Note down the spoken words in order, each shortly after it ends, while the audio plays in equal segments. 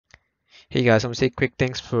Hey guys, I'm gonna say quick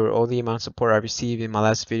thanks for all the amount of support I received in my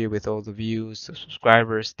last video with all the views, the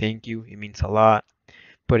subscribers. Thank you, it means a lot.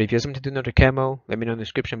 But if you guys want me to do another camo, let me know in the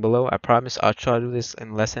description below. I promise I'll try to do this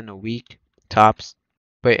in less than a week, tops.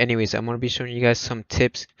 But anyways, I'm gonna be showing you guys some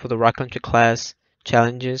tips for the rocket launcher class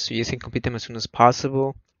challenges so you guys can complete them as soon as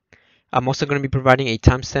possible. I'm also gonna be providing a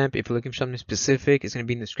timestamp if you're looking for something specific. It's gonna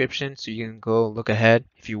be in the description so you can go look ahead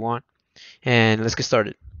if you want. And let's get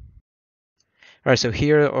started. Alright, so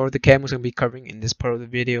here are the camos I'm going to be covering in this part of the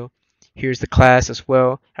video. Here's the class as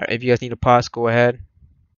well. If you guys need to pause, go ahead.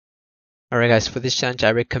 Alright guys, for this challenge,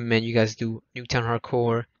 I recommend you guys do Nuketown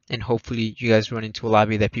Hardcore, and hopefully you guys run into a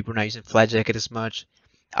lobby that people are not using flat jacket as much.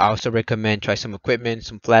 I also recommend try some equipment,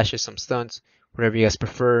 some flashes, some stunts, whatever you guys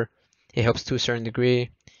prefer. It helps to a certain degree.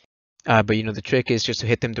 But you know, the trick is just to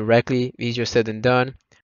hit them directly. Easier said than done.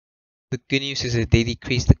 The good news is that they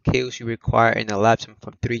decrease the kills you require in a lapse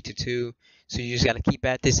from 3 to 2. So you just gotta keep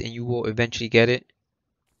at this and you will eventually get it.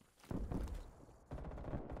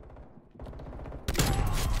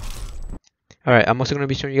 Alright, I'm also gonna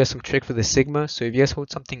be showing you guys some trick for the Cigma. So if you guys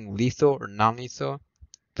hold something lethal or non-lethal,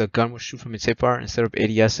 the gun will shoot from its hip bar instead of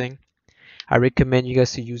ADSing. I recommend you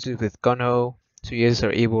guys to use it with gun-ho so you guys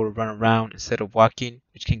are able to run around instead of walking,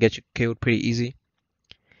 which can get you killed pretty easy.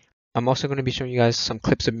 I'm also going to be showing you guys some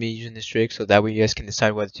clips of me using this trick so that way you guys can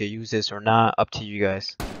decide whether to use this or not. Up to you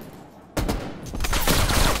guys.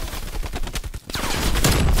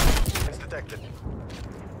 It's detected.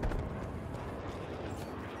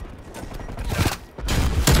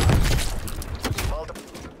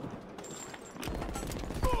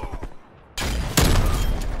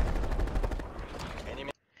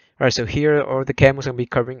 Alright, so here are the camos I'm going to be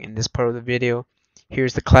covering in this part of the video.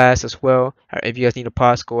 Here's the class as well. If you guys need to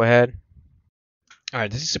pause, go ahead. Alright,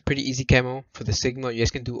 this is a pretty easy camo for the Cigma. You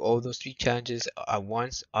guys can do all those 3 challenges at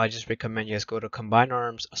once. I just recommend you guys go to Combine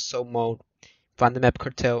Arms, Assault Mode, find the map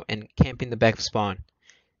cartel, and camp in the back of spawn.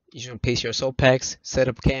 You just want to place your assault packs, set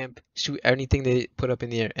up camp, shoot anything they put up in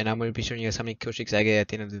the air, and I'm going to be showing you guys how many kill streaks I get at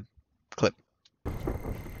the end of the clip.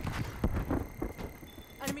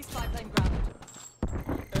 Enemy spy plane grounded.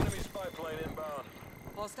 Enemy spy plane inbound.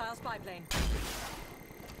 Hostile spy plane.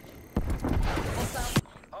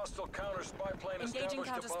 Hostile counter spy plane Engaging established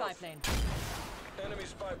counter above. spy plane. Enemy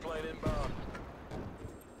spy plane inbound.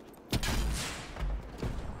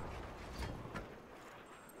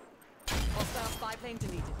 Hostile spy plane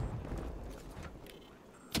deleted.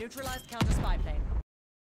 Neutralized counter spy plane.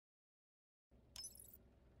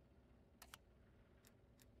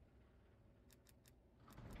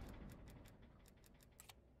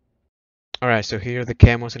 Alright, so here are the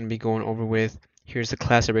camos I'm going to be going over with. Here's the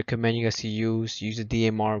class I recommend you guys to use. Use the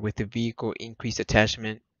DMR with the vehicle increased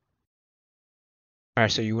attachment.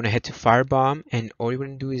 Alright, so you want to head to Firebomb, and all you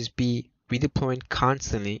want to do is be redeploying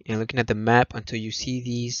constantly and looking at the map until you see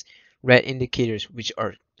these red indicators, which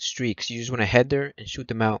are streaks. You just want to head there and shoot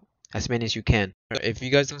them out as many as you can. If you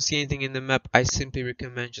guys don't see anything in the map, I simply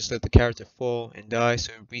recommend just let the character fall and die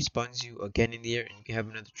so it respawns you again in the air and you can have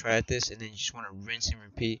another try at this, and then you just want to rinse and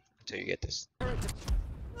repeat until you get this.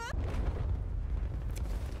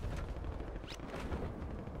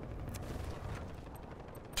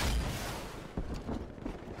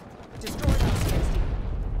 Destroyed RCXD.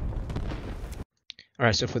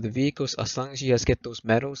 Alright, so for the vehicles, as long as you guys get those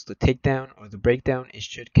medals, the takedown or the breakdown, it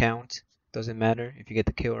should count. Doesn't matter if you get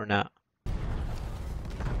the kill or not.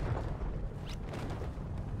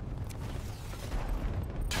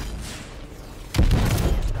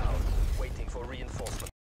 Waiting for reinforcement.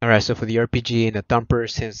 Alright, so for the RPG and the thumper,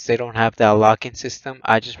 since they don't have that lock-in system,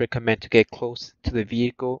 I just recommend to get close to the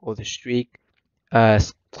vehicle or the streak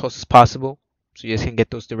as close as possible so you guys can get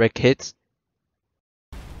those direct hits.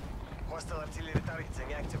 Hostile artillery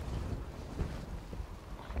targeting active.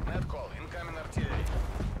 Net call. Incoming artillery.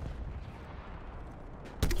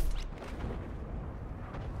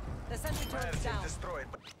 The sentry turret is down. Destroyed.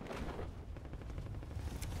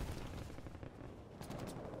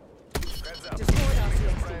 Heads up. Destroyed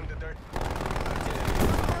RCXD. Prime the dirt.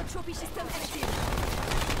 Trophy system active.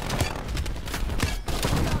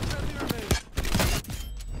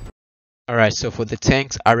 Alright, so for the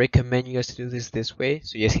tanks, I recommend you guys to do this way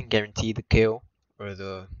so you guys can guarantee the kill or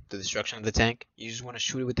the destruction of the tank. You just want to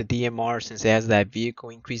shoot it with the DMR since it has that vehicle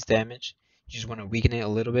increased damage. You just want to weaken it a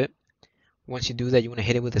little bit. Once you do that, you want to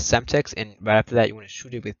hit it with the SnYpxr, and right after that you want to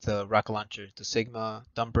shoot it with the rocket launcher, the Cigma,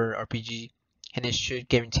 Thumper, RPG, and it should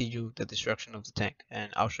guarantee you the destruction of the tank.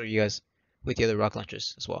 And I'll show you guys with the other rocket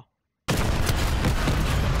launchers as well.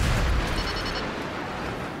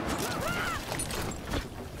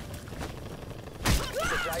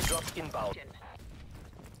 Supply drop inbound.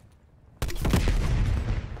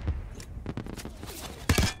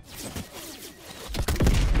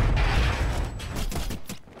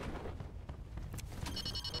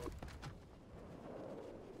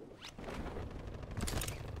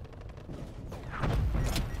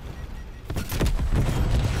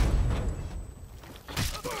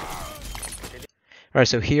 Alright,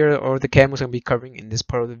 so here are all the camos I'm going to be covering in this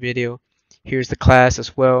part of the video. Here's the class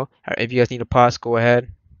as well. If you guys need to pause, go ahead.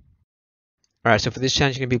 Alright, so for this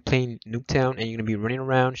challenge, you're going to be playing Nuketown, and you're going to be running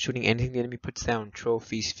around, shooting anything the enemy puts down.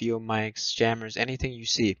 Trophies, field mics, jammers, anything you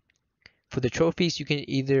see. For the trophies, you can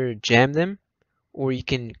either jam them, or you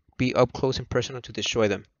can be up close and personal to destroy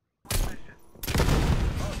them. Hostile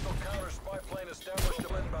counter spy plane established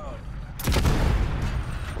to inbound.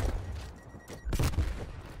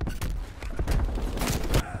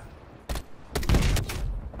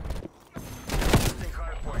 Think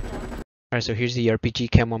hardpoint. Alright, so here's the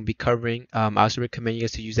RPG camo I'll be covering. I also recommend you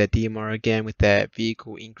guys to use that DMR again with that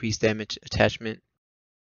vehicle increased damage attachment.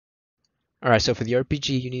 Alright, so for the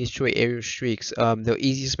RPG, you need to destroy aerial streaks. The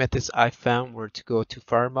easiest methods I found were to go to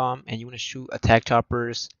firebomb, and you want to shoot attack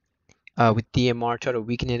choppers with DMR. Try to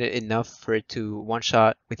weaken it enough for it to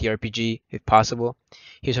one-shot with the RPG if possible.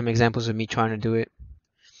 Here's some examples of me trying to do it.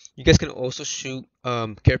 You guys can also shoot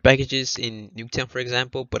care packages in Nuketown, for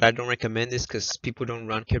example, but I don't recommend this because people don't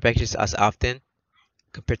run care packages as often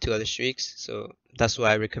compared to other streaks. So that's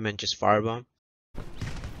why I recommend just firebomb.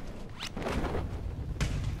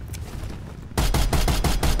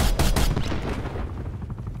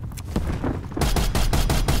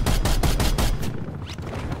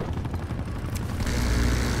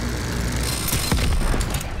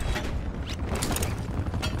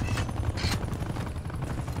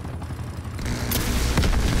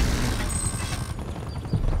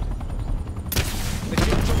 The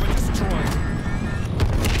kill chopper destroyed.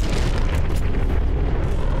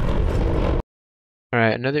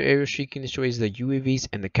 Alright, another aerial streak you can destroy is the UAVs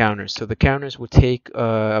and the counters. So the counters will take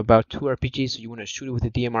about 2 RPGs, so you want to shoot it with the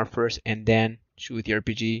DMR first and then shoot with the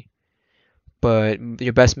RPG. But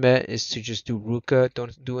your best bet is to just do Ruka.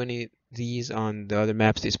 Don't do any of these on the other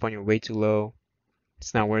maps. They spawn you way too low.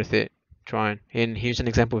 It's not worth it trying. And here's an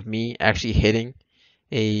example of me actually hitting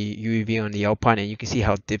a UAV on the Alpine, and you can see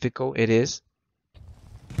how difficult it is.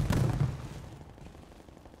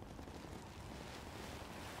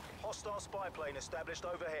 Hostile spy plane established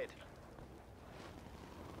overhead.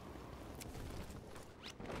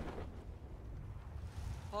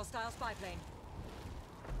 Hostile spy plane.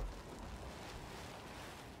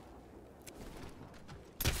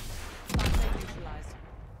 Spy plane neutralized.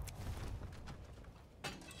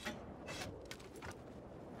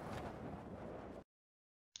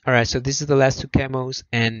 Alright, so this is the last 2 camos,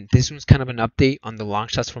 and this one's kind of an update on the long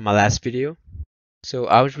shots from my last video. So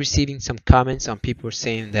I was receiving some comments on people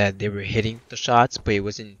saying that they were hitting the shots, but it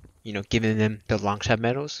wasn't, giving them the long shot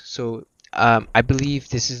medals. So I believe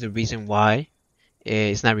this is the reason why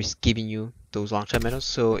it's not giving you those long shot medals.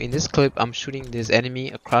 So in this clip, I'm shooting this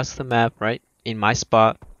enemy across the map, right, in my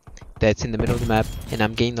spot that's in the middle of the map, and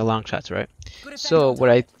I'm getting the long shots, right? Good effect So on what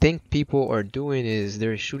I target. think people are doing is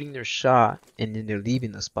they're shooting their shot and then they're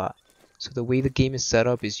leaving the spot. So the way the game is set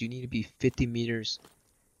up is you need to be 50 meters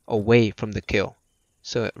away from the kill.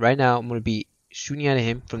 So right now I'm going to be shooting at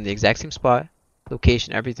him from the exact same spot,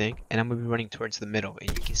 location, everything, and I'm going to be running towards the middle. And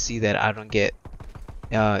you can see that I don't get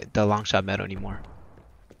the long shot medal anymore.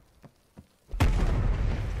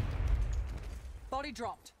 Body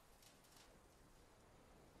dropped.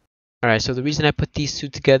 Alright, so the reason I put these two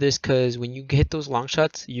together is because when you hit those long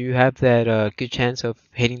shots, you have that good chance of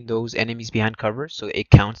hitting those enemies behind cover, so it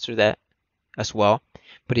counts for that as well.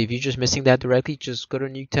 But if you're just missing that directly, just go to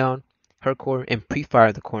Nuketown, hardcore, and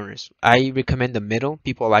pre-fire the corners. I recommend the middle.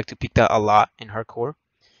 People like to pick that a lot in hardcore.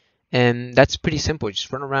 And that's pretty simple.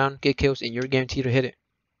 Just run around, get kills, and you're guaranteed to hit it.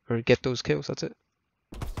 Or get those kills, that's it.